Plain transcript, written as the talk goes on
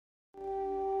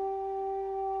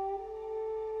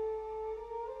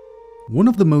One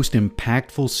of the most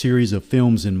impactful series of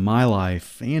films in my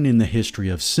life and in the history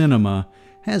of cinema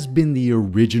has been the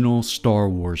original Star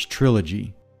Wars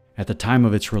trilogy. At the time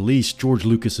of its release, George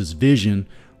Lucas's vision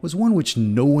was one which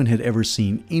no one had ever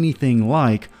seen anything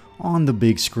like on the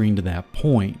big screen to that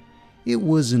point. It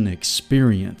was an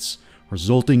experience,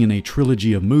 resulting in a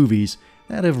trilogy of movies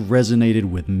that have resonated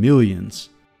with millions.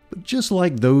 But just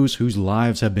like those whose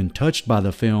lives have been touched by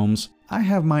the films, I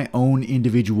have my own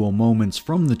individual moments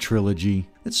from the trilogy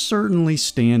that certainly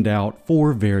stand out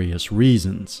for various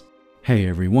reasons. Hey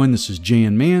everyone, this is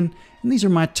Jan Man, and these are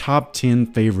my top 10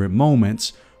 favorite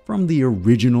moments from the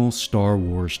original Star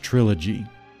Wars trilogy.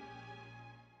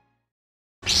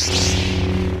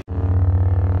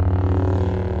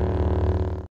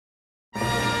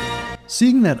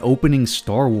 Seeing that opening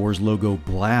Star Wars logo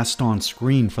blast on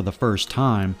screen for the first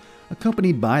time,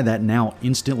 accompanied by that now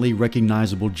instantly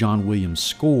recognizable John Williams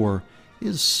score,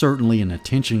 is certainly an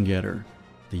attention getter.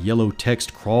 The yellow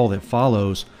text crawl that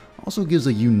follows also gives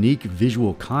a unique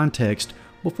visual context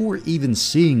before even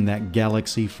seeing that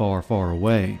galaxy far, far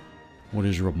away. What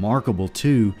is remarkable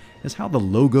too is how the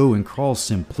logo and crawl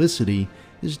simplicity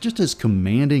is just as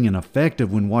commanding and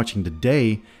effective when watching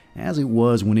today as it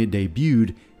was when it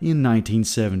debuted in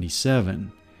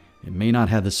 1977. It may not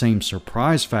have the same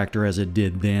surprise factor as it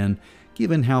did then,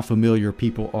 given how familiar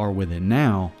people are with it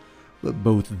now, but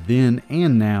both then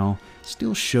and now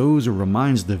still shows or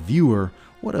reminds the viewer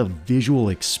what a visual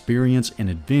experience and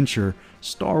adventure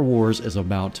Star Wars is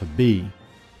about to be.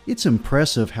 It's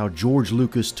impressive how George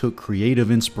Lucas took creative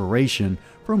inspiration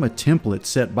from a template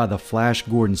set by the Flash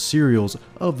Gordon serials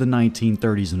of the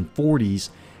 1930s and 40s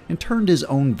and turned his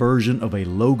own version of a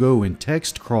logo and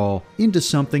text crawl into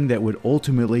something that would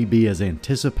ultimately be as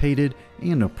anticipated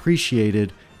and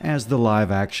appreciated as the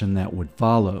live action that would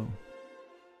follow.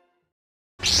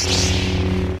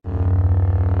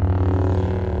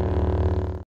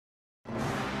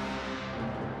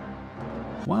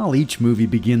 While each movie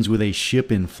begins with a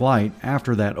ship in flight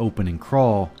after that opening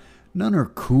crawl, none are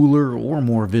cooler or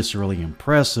more viscerally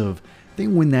impressive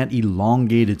than when that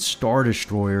elongated Star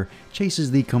Destroyer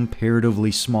chases the comparatively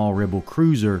small Rebel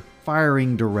cruiser,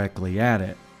 firing directly at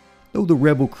it. Though the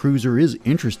Rebel cruiser is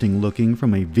interesting looking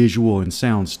from a visual and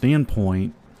sound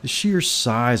standpoint, the sheer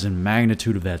size and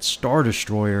magnitude of that Star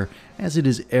Destroyer, as it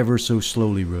is ever so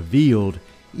slowly revealed,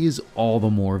 is all the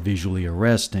more visually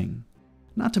arresting.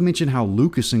 Not to mention how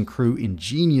Lucas and crew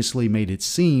ingeniously made it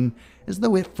seem as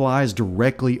though it flies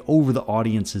directly over the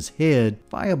audience's head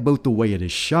via both the way it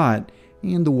is shot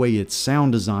and the way its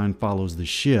sound design follows the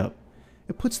ship.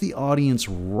 It puts the audience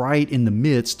right in the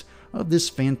midst of this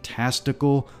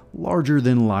fantastical,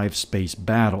 larger-than-life space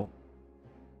battle.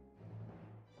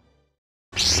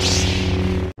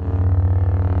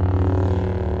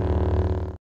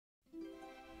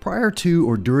 Prior to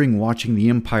or during watching The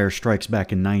Empire Strikes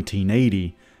Back in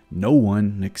 1980, no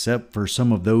one, except for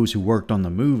some of those who worked on the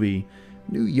movie,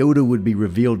 knew Yoda would be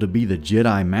revealed to be the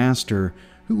Jedi Master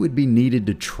who would be needed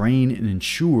to train and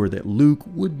ensure that Luke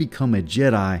would become a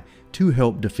Jedi to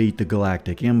help defeat the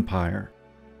Galactic Empire.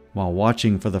 While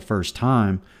watching for the first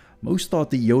time, most thought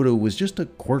that Yoda was just a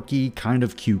quirky, kind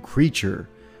of cute creature,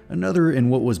 another in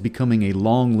what was becoming a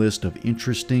long list of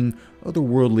interesting,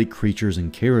 otherworldly creatures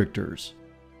and characters.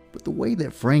 But the way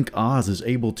that Frank Oz is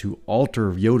able to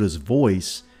alter Yoda's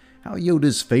voice, how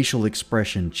Yoda's facial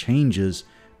expression changes,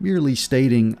 merely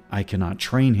stating, "I cannot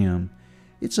train him,"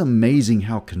 it's amazing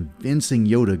how convincing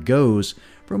Yoda goes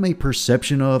from a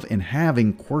perception of and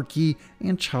having quirky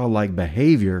and childlike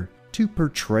behavior to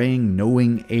portraying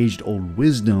knowing age-old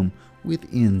wisdom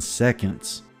within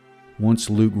seconds. Once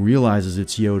Luke realizes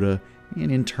it's Yoda,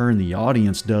 and in turn the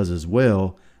audience does as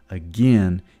well,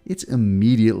 again, it's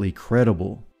immediately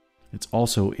credible. It's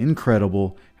also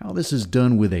incredible how this is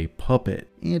done with a puppet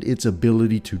and its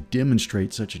ability to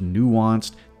demonstrate such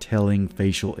nuanced, telling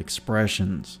facial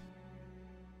expressions.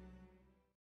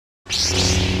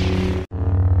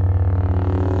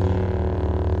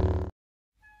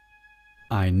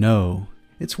 I know,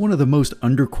 it's one of the most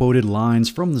underquoted lines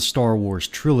from the Star Wars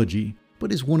trilogy,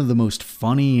 but is one of the most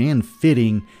funny and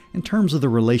fitting in terms of the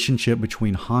relationship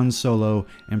between Han Solo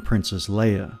and Princess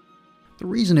Leia. The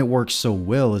reason it works so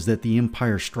well is that The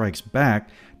Empire Strikes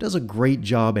Back does a great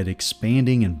job at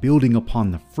expanding and building upon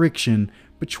the friction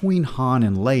between Han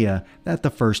and Leia that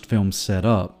the first film set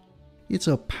up. It's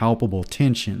a palpable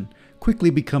tension,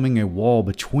 quickly becoming a wall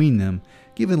between them,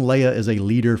 given Leia is a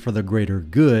leader for the greater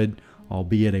good,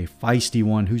 albeit a feisty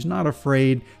one who's not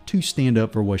afraid to stand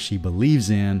up for what she believes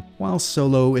in, while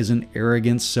Solo is an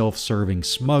arrogant, self-serving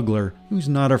smuggler who's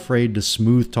not afraid to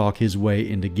smooth talk his way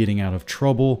into getting out of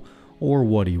trouble or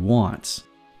what he wants.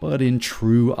 But in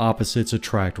true opposites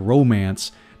attract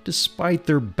romance, despite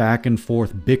their back and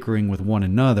forth bickering with one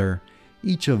another,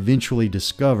 each eventually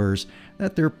discovers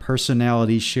that their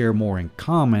personalities share more in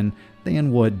common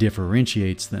than what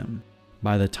differentiates them.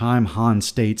 By the time Han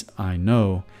states, "I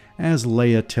know," as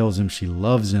Leia tells him she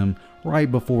loves him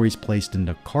right before he's placed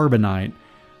into carbonite,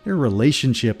 their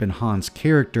relationship and Han's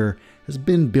character has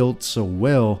been built so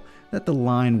well that the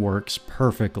line works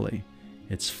perfectly.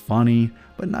 It's funny,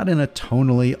 but not in a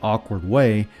tonally awkward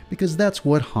way, because that's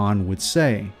what Han would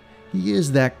say. He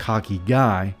is that cocky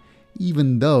guy,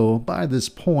 even though by this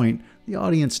point the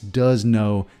audience does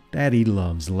know that he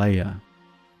loves Leia.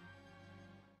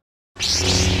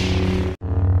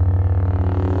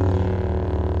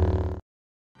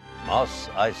 Mos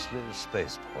Eisley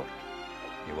Spaceport.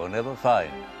 You will never find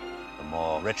a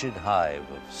more wretched hive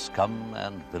of scum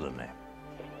and villainy.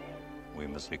 We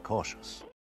must be cautious.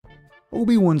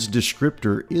 Obi-Wan's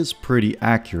descriptor is pretty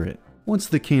accurate. Once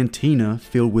the cantina,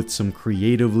 filled with some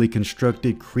creatively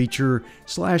constructed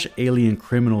creature/alien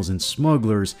criminals and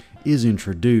smugglers, is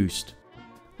introduced.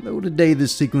 Though today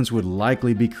this sequence would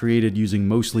likely be created using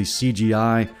mostly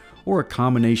CGI or a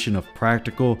combination of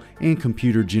practical and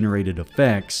computer-generated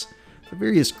effects, the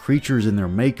various creatures in their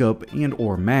makeup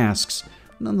and/or masks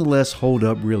nonetheless hold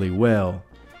up really well,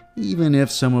 even if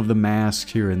some of the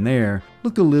masks here and there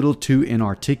look a little too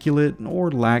inarticulate or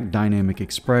lack dynamic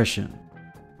expression.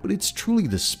 But it's truly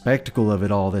the spectacle of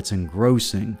it all that's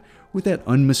engrossing, with that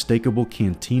unmistakable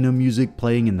cantina music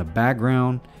playing in the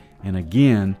background, and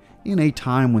again, in a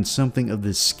time when something of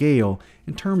this scale,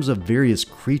 in terms of various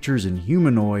creatures and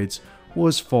humanoids,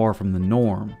 was far from the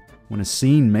norm. When a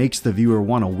scene makes the viewer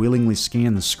want to willingly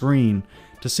scan the screen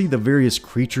to see the various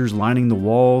creatures lining the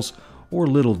walls or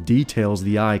little details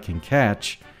the eye can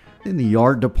catch, then the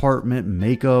art department,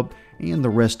 makeup, and the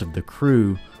rest of the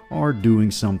crew are doing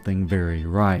something very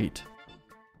right.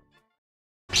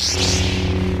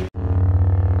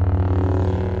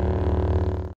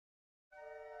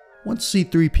 Once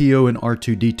C-3PO and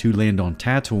R2-D2 land on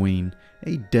Tatooine,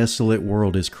 a desolate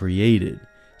world is created.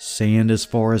 Sand as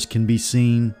far as can be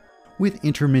seen, with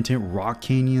intermittent rock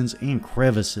canyons and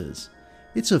crevices.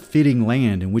 It's a fitting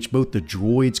land in which both the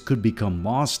droids could become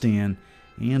lost in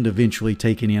and eventually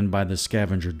taken in by the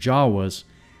scavenger Jawas,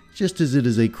 just as it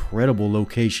is a credible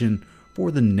location for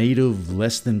the native,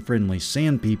 less than friendly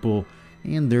sand people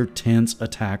and their tense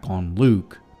attack on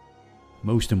Luke.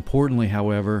 Most importantly,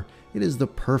 however, it is the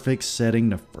perfect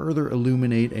setting to further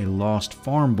illuminate a lost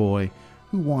farm boy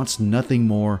who wants nothing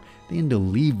more than to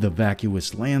leave the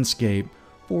vacuous landscape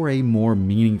for a more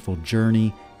meaningful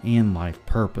journey and life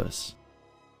purpose.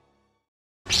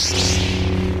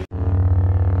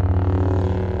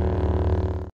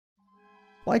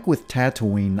 Like with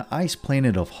Tatooine, the ice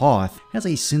planet of Hoth has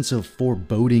a sense of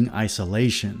foreboding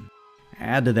isolation.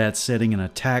 Add to that setting an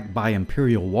attack by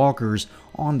Imperial walkers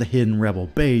on the hidden rebel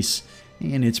base,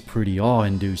 and it's pretty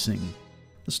awe-inducing.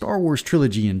 The Star Wars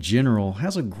trilogy in general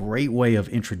has a great way of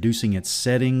introducing its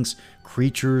settings,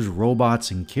 creatures,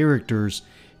 robots, and characters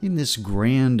in this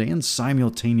grand and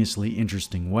simultaneously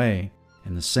interesting way.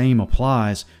 And the same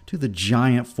applies to the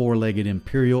giant four-legged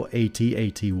Imperial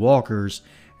AT-AT walkers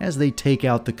as they take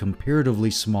out the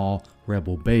comparatively small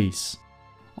rebel base.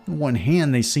 On one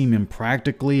hand, they seem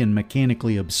impractically and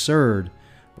mechanically absurd,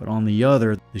 but on the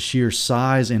other, the sheer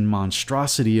size and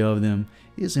monstrosity of them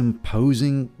is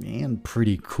imposing and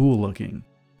pretty cool looking.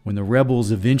 When the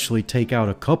rebels eventually take out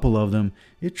a couple of them,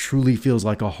 it truly feels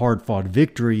like a hard-fought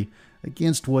victory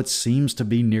against what seems to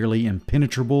be nearly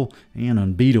impenetrable and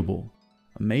unbeatable.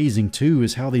 Amazing too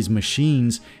is how these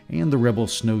machines and the rebel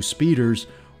snow speeders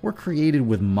were created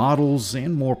with models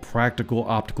and more practical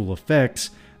optical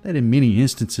effects that in many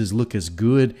instances look as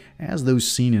good as those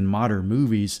seen in modern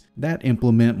movies that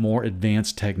implement more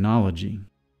advanced technology.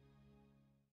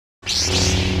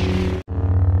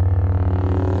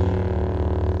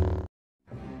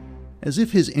 As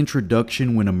if his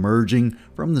introduction when emerging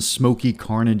from the smoky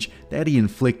carnage that he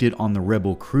inflicted on the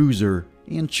rebel cruiser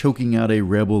and choking out a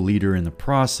rebel leader in the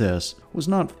process was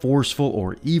not forceful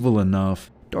or evil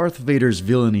enough, Darth Vader's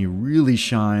villainy really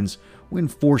shines when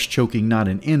force choking not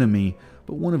an enemy,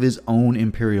 but one of his own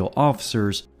Imperial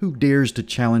officers who dares to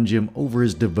challenge him over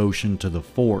his devotion to the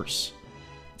Force.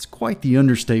 It's quite the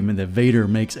understatement that Vader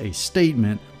makes a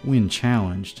statement when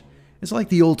challenged. It's like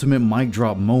the ultimate mic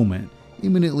drop moment,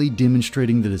 imminently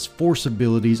demonstrating that his Force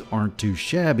abilities aren't too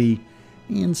shabby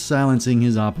and silencing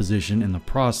his opposition in the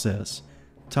process,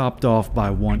 topped off by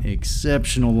one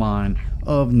exceptional line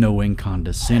of knowing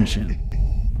condescension.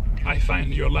 I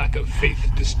find your lack of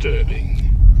faith disturbing.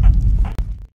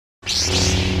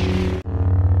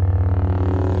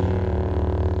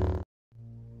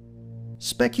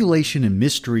 Speculation and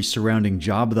mystery surrounding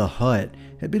Jabba the Hutt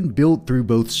had been built through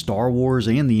both Star Wars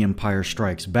and The Empire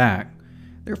Strikes Back.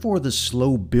 Therefore, the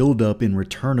slow build-up in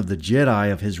Return of the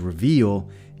Jedi of his reveal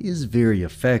is very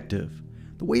effective.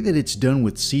 The way that it's done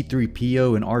with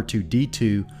C-3PO and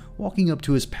R2-D2 walking up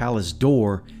to his palace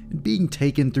door and being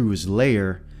taken through his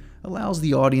lair allows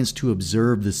the audience to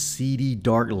observe the seedy,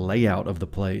 dark layout of the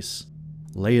place.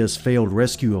 Leia's failed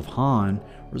rescue of Han,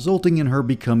 resulting in her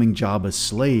becoming Jabba's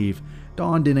slave,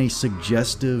 donned in a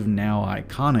suggestive, now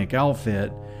iconic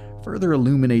outfit, further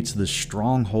illuminates the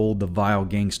stronghold the vile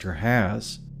gangster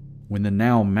has. When the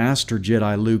now Master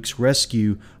Jedi Luke's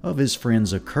rescue of his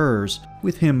friends occurs,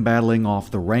 with him battling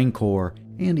off the Rancor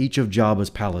and each of Jabba's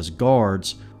palace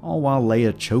guards, all while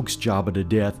Leia chokes Jabba to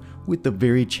death with the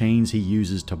very chains he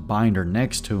uses to bind her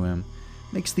next to him,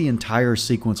 makes the entire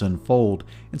sequence unfold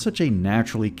in such a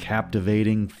naturally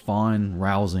captivating, fun,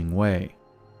 rousing way.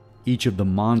 Each of the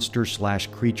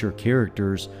monster/creature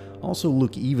characters also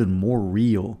look even more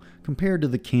real compared to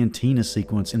the Cantina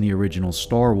sequence in the original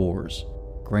Star Wars.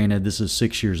 Granted, this is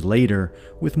 6 years later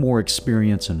with more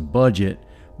experience and budget,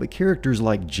 but characters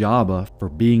like Jabba, for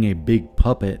being a big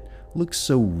puppet, look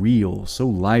so real, so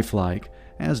lifelike,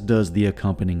 as does the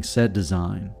accompanying set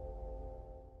design.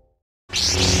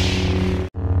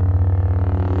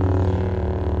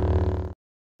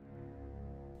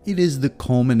 It is the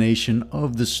culmination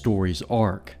of the story's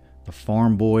arc. The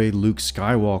farm boy Luke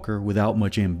Skywalker, without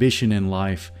much ambition in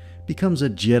life, becomes a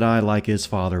Jedi like his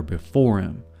father before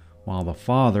him, while the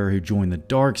father who joined the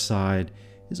dark side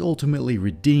is ultimately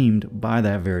redeemed by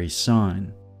that very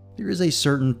son. There is a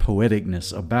certain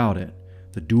poeticness about it.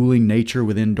 The dueling nature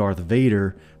within Darth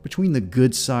Vader between the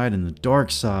good side and the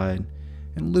dark side,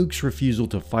 and Luke's refusal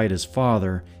to fight his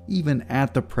father even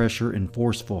at the pressure and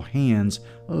forceful hands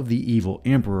of the evil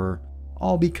Emperor,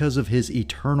 all because of his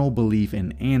eternal belief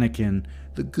in Anakin,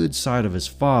 the good side of his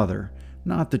father,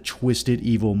 not the twisted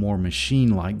evil, more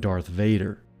machine-like Darth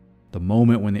Vader. The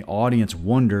moment when the audience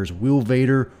wonders, will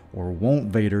Vader or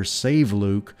won't Vader save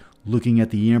Luke, looking at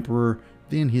the Emperor,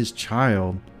 then his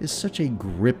child, is such a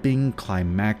gripping,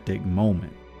 climactic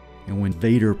moment. And when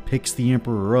Vader picks the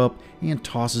Emperor up and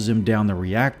tosses him down the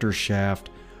reactor shaft,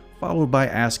 followed by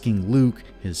asking Luke,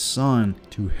 his son,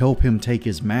 to help him take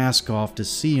his mask off to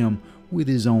see him with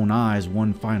his own eyes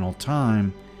one final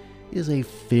time, is a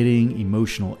fitting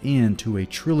emotional end to a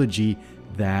trilogy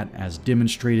that, as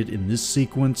demonstrated in this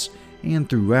sequence and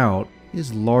throughout,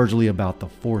 is largely about the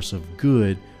force of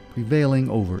good prevailing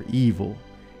over evil,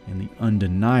 and the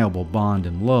undeniable bond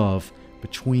and love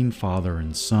between father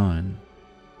and son.